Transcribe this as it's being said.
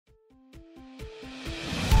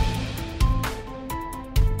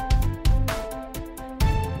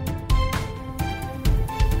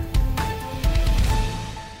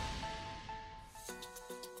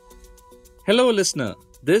Hello listener,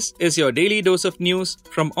 this is your daily dose of news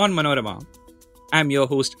from Onmanorama. I'm your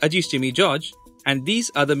host Ajish Jimmy George and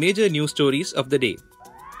these are the major news stories of the day.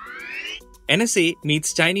 NSA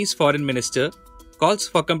meets Chinese Foreign Minister, calls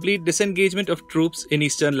for complete disengagement of troops in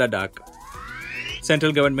eastern Ladakh.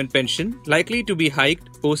 Central government pension likely to be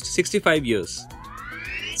hiked post 65 years.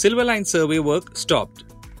 Silver Line survey work stopped,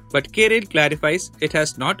 but K-Rail clarifies it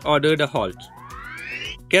has not ordered a halt.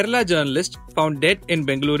 Kerala journalist found dead in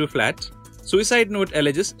Bengaluru flat. Suicide note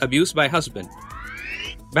alleges abuse by husband.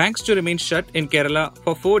 Banks to remain shut in Kerala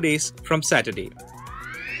for 4 days from Saturday.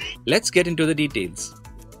 Let's get into the details.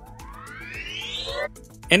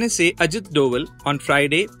 NSA Ajit Doval on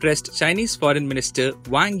Friday pressed Chinese Foreign Minister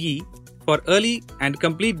Wang Yi for early and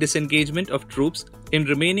complete disengagement of troops in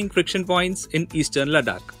remaining friction points in eastern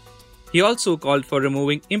Ladakh. He also called for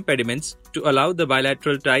removing impediments to allow the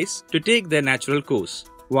bilateral ties to take their natural course.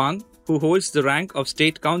 Wang, who holds the rank of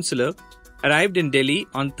state councillor, arrived in Delhi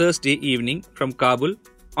on Thursday evening from Kabul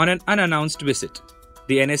on an unannounced visit.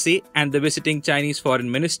 The NSA and the visiting Chinese Foreign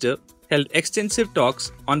Minister held extensive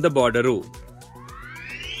talks on the border row.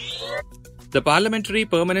 The Parliamentary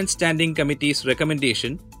Permanent Standing Committee's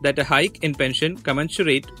recommendation that a hike in pension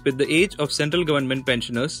commensurate with the age of central government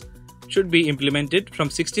pensioners should be implemented from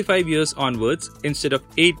 65 years onwards instead of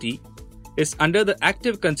 80 is under the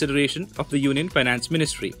active consideration of the Union Finance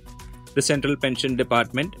Ministry. The Central Pension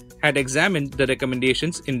Department had examined the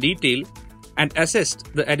recommendations in detail and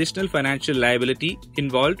assessed the additional financial liability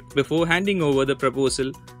involved before handing over the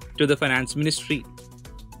proposal to the Finance Ministry.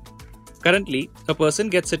 Currently, a person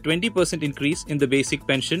gets a 20% increase in the basic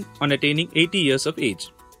pension on attaining 80 years of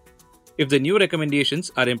age. If the new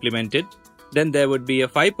recommendations are implemented, then there would be a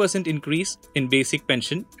 5% increase in basic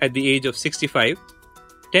pension at the age of 65,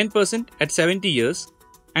 10% at 70 years,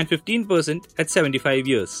 and 15% at 75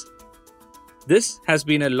 years. This has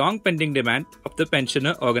been a long pending demand of the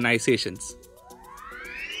pensioner organizations.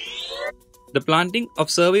 The planting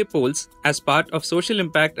of survey poles as part of social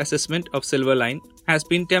impact assessment of Silver Line has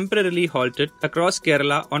been temporarily halted across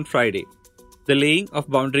Kerala on Friday. The laying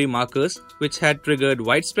of boundary markers, which had triggered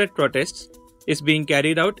widespread protests, is being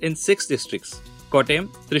carried out in 6 districts: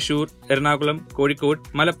 Kottayam, Thrissur, Ernakulam, Kozhikode,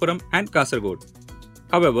 Malappuram and Kasaragod.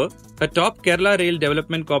 However, a top Kerala Rail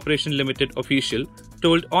Development Corporation Limited official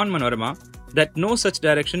told Onmanorama that no such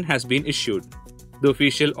direction has been issued. The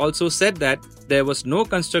official also said that there was no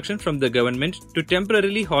construction from the government to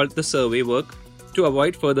temporarily halt the survey work to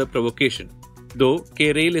avoid further provocation. Though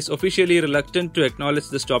K-Rail is officially reluctant to acknowledge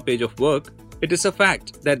the stoppage of work, it is a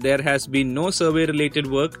fact that there has been no survey-related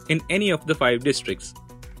work in any of the 5 districts.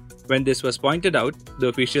 When this was pointed out, the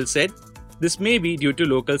official said this may be due to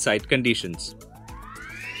local site conditions.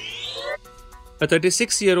 A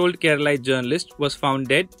 36-year-old Keralite journalist was found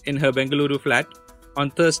dead in her Bengaluru flat on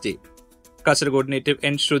Thursday. Kasaragod native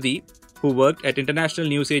N. Shruti, who worked at international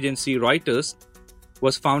news agency Reuters,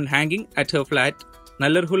 was found hanging at her flat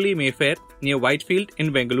Nallarhulli Mayfair near Whitefield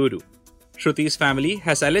in Bengaluru. Shruti's family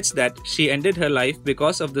has alleged that she ended her life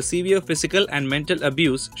because of the severe physical and mental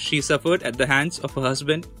abuse she suffered at the hands of her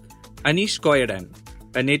husband Anish Koyadan,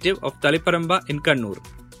 a native of Taliparamba in Kannur.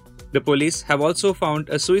 The police have also found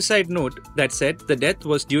a suicide note that said the death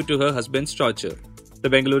was due to her husband's torture. The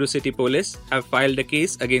Bengaluru City Police have filed a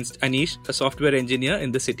case against Anish, a software engineer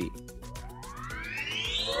in the city.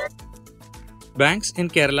 Banks in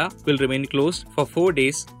Kerala will remain closed for 4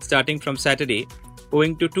 days starting from Saturday,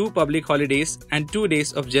 owing to 2 public holidays and 2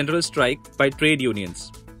 days of general strike by trade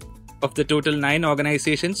unions. Of the total 9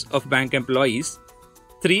 organizations of bank employees,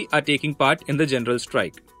 3 are taking part in the general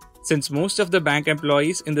strike. Since most of the bank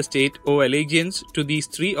employees in the state owe allegiance to these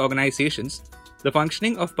 3 organizations, the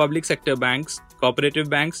functioning of public sector banks,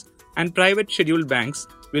 cooperative banks, and private scheduled banks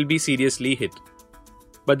will be seriously hit.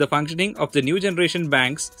 But the functioning of the new generation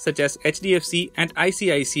banks such as HDFC and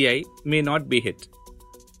ICICI may not be hit.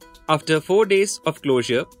 After 4 days of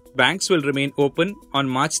closure, banks will remain open on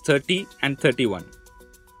March 30 and 31.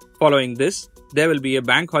 Following this, there will be a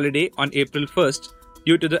bank holiday on April 1st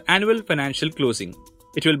due to the annual financial closing.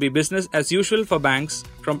 It will be business as usual for banks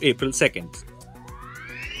from April 2nd.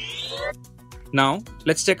 Now,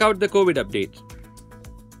 let's check out the COVID update.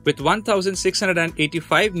 With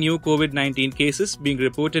 1,685 new COVID-19 cases being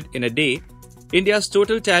reported in a day, India's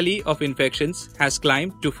total tally of infections has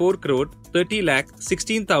climbed to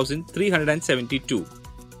 4,30,16,372,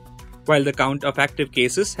 while the count of active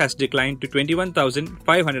cases has declined to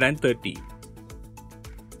 21,530.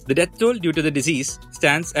 The death toll due to the disease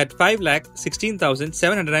stands at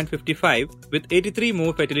 5,16,755 with 83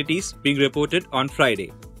 more fatalities being reported on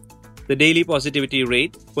Friday. The daily positivity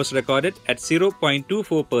rate was recorded at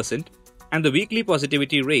 0.24%, and the weekly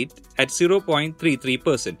positivity rate at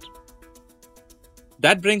 0.33%.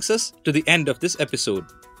 That brings us to the end of this episode.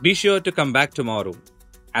 Be sure to come back tomorrow.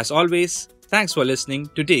 As always, thanks for listening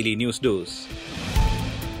to Daily News Dose.